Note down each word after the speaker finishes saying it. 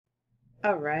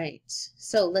All right,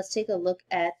 so let's take a look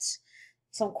at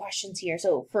some questions here.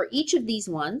 So for each of these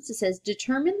ones, it says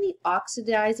determine the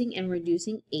oxidizing and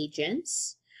reducing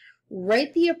agents.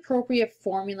 Write the appropriate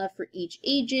formula for each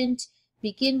agent.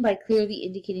 Begin by clearly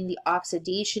indicating the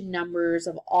oxidation numbers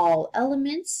of all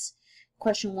elements.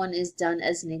 Question 1 is done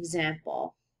as an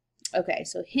example. Okay,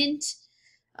 so hint.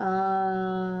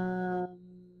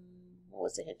 What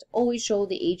was the hint? Always show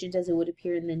the agent as it would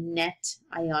appear in the net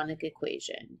ionic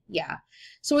equation. Yeah.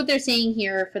 So what they're saying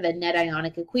here for the net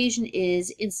ionic equation is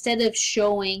instead of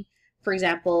showing, for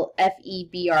example,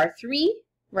 FeBr3,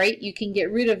 right, you can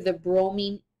get rid of the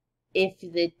bromine if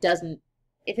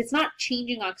it's not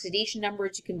changing oxidation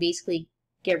numbers, you can basically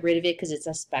get rid of it because it's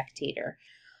a spectator.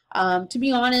 To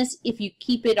be honest, if you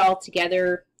keep it all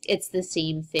together, it's the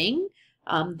same thing.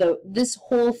 This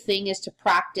whole thing is to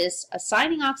practice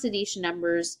assigning oxidation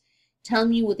numbers,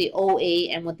 telling you what the OA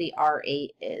and what the RA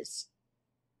is.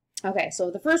 Okay,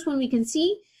 so the first one we can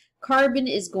see, carbon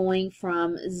is going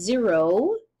from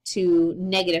 0 to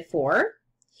 -4,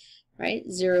 right?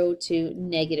 0 to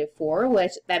 -4,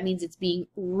 which that means it's being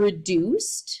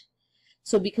reduced.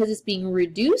 So because it's being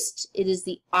reduced, it is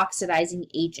the oxidizing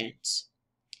agent.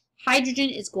 Hydrogen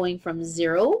is going from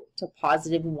 0 to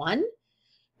 +1.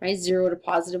 Right, 0 to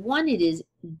 +1, it is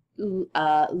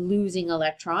losing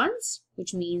electrons,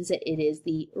 which means that it is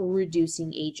the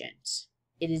reducing agent.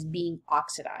 It is being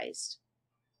oxidized.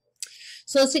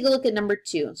 So let's take a look at number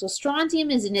 2. So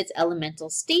strontium is in its elemental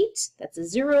state. That's a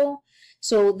 0.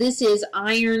 So this is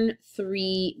iron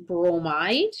 3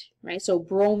 bromide, right? So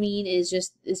bromine is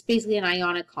basically an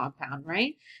ionic compound,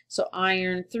 right? So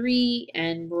iron 3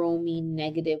 and bromine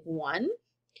 -1.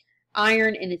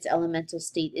 Iron in its elemental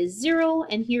state is 0,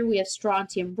 and here we have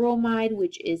strontium bromide,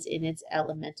 which is in its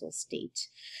elemental state.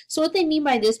 So what they mean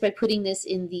by this, by putting this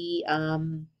in the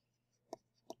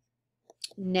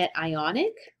net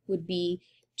ionic, would be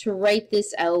to write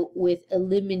this out with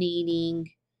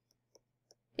eliminating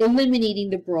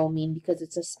the bromine because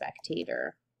it's a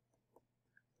spectator.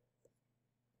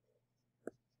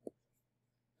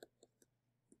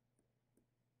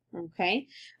 Okay,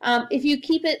 if you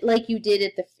keep it like you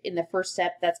did in the first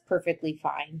step, that's perfectly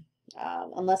fine,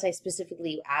 unless I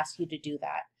specifically ask you to do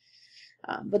that.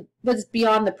 But it's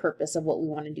beyond the purpose of what we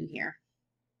want to do here.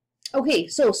 Okay,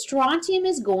 so strontium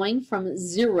is going from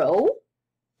 0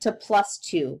 to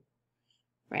 +2,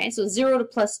 right? So 0 to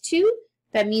 +2,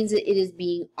 that means that it is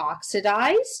being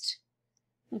oxidized,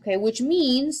 okay, which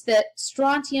means that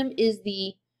strontium is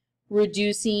the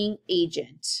reducing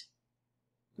agent.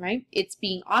 Right? It's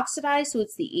being oxidized, so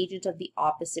it's the agent of the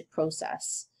opposite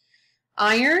process.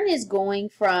 Iron is going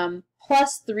from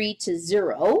 +3 to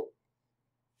 0,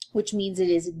 which means it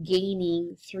is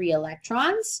gaining 3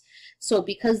 electrons. So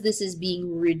because this is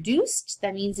being reduced,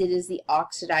 that means it is the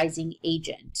oxidizing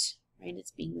agent, right? It's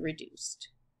being reduced.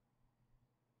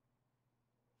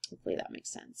 Hopefully that makes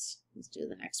sense. Let's do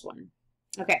the next one.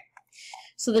 Okay.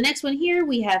 So the next one here,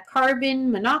 we have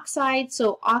carbon monoxide.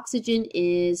 So oxygen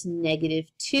is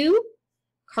 -2.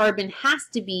 Carbon has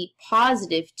to be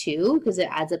 +2 because it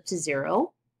adds up to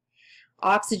 0.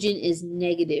 Oxygen is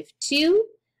 -2.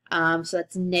 So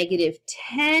that's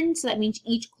 -10. So that means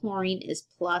each chlorine is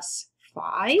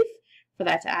 +5 for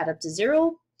that to add up to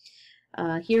 0.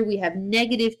 Here we have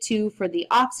 -2 for the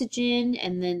oxygen,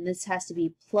 and then this has to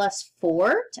be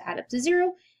 +4 to add up to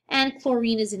 0. And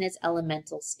chlorine is in its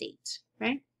elemental state,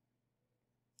 right?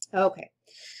 Okay,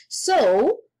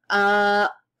 so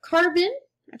carbon,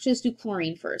 actually let's do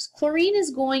chlorine first. Chlorine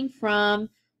is going from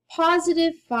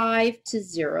 +5 to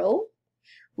 0,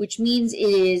 which means it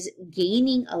is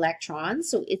gaining electrons,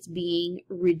 so it's being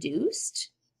reduced,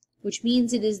 which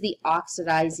means it is the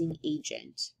oxidizing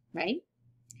agent, right?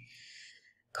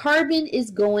 Carbon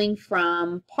is going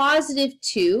from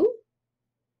 +2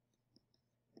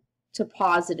 to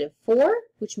 +4,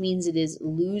 which means it is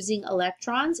losing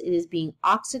electrons. It is being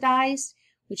oxidized,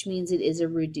 which means it is a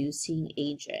reducing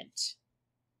agent.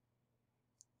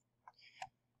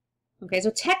 Okay, so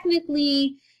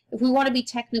technically, if we want to be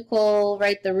technical,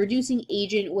 right, the reducing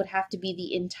agent would have to be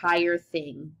the entire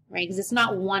thing, right? Because it's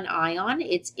not one ion,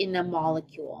 it's in a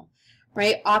molecule,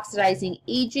 right? Oxidizing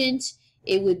agent,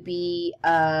 it would be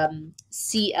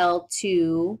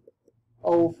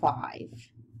Cl2O5.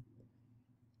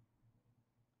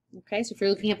 Okay, so if you're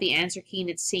looking at the answer key and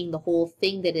it's saying the whole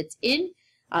thing that it's in,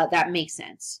 that makes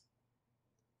sense.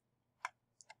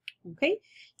 Okay,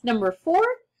 number 4,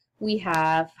 we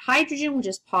have hydrogen, which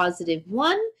is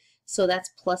 +1, so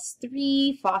that's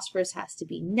 +3. Phosphorus has to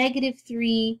be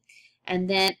 -3. And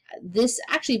then this,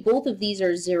 actually both of these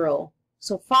are 0.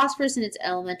 So phosphorus in its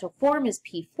elemental form is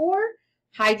P4.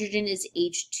 hydrogen is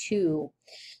H2.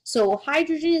 So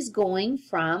hydrogen is going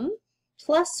from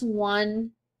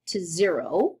 +1 to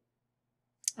 0,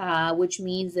 which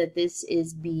means that this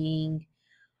is being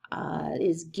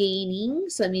is gaining.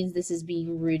 So that means this is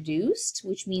being reduced,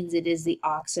 which means it is the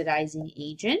oxidizing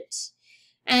agent.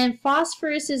 And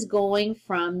phosphorus is going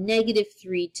from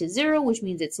 -3 to 0, which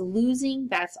means it's losing.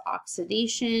 That's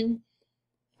oxidation.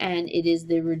 And it is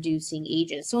the reducing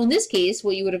agent. So in this case,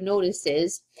 what you would have noticed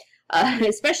is,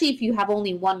 especially if you have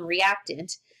only one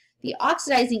reactant, the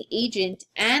oxidizing agent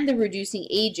and the reducing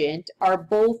agent are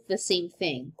both the same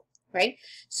thing, right?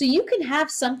 So you can have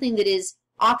something that is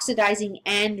oxidizing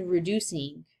and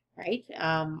reducing, right?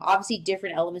 Obviously,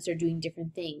 different elements are doing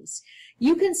different things.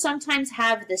 You can sometimes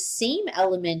have the same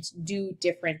element do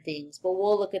different things, but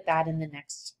we'll look at that in the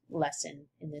next lesson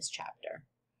in this chapter.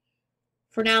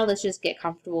 For now, let's just get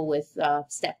comfortable with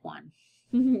step 1.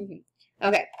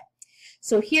 Okay,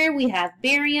 so here we have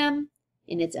barium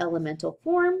in its elemental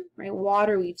form, right?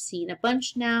 Water, we've seen a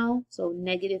bunch now. So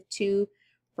 -2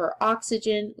 for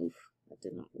oxygen. Oof, that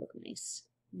did not look nice.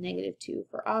 -2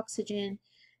 for oxygen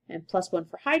and +1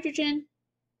 for hydrogen.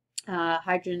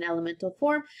 Hydrogen elemental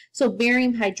form. So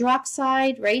barium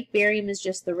hydroxide, right? Barium is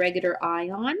just the regular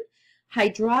ion.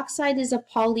 Hydroxide is a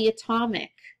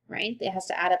polyatomic, right? It has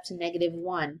to add up to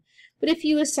 -1. But if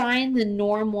you assign the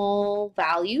normal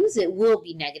values, it will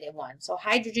be -1. So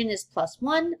hydrogen is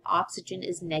 +1, oxygen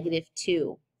is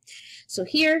 -2. So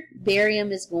here,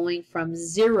 barium is going from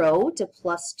 0 to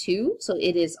 +2, so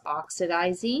it is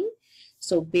oxidizing.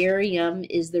 So barium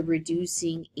is the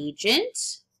reducing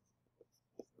agent,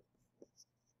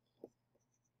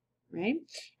 right?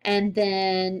 And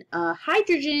then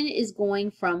hydrogen is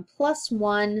going from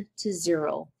 +1 to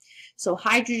 0. So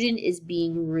hydrogen is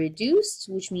being reduced,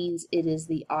 which means it is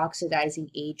the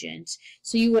oxidizing agent.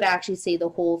 So you would actually say the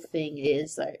whole thing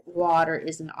is that water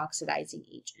is an oxidizing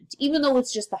agent. Even though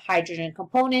it's just the hydrogen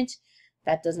component,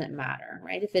 that doesn't matter,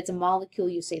 right? If it's a molecule,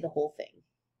 you say the whole thing.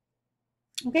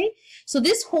 Okay, so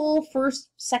this whole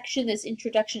first section, this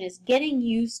introduction, is getting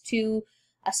used to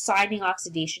assigning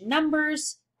oxidation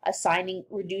numbers, assigning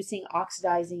reducing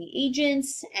oxidizing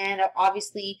agents, and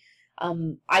obviously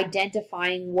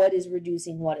identifying what is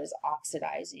reducing, what is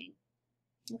oxidizing.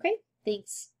 Okay,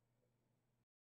 thanks.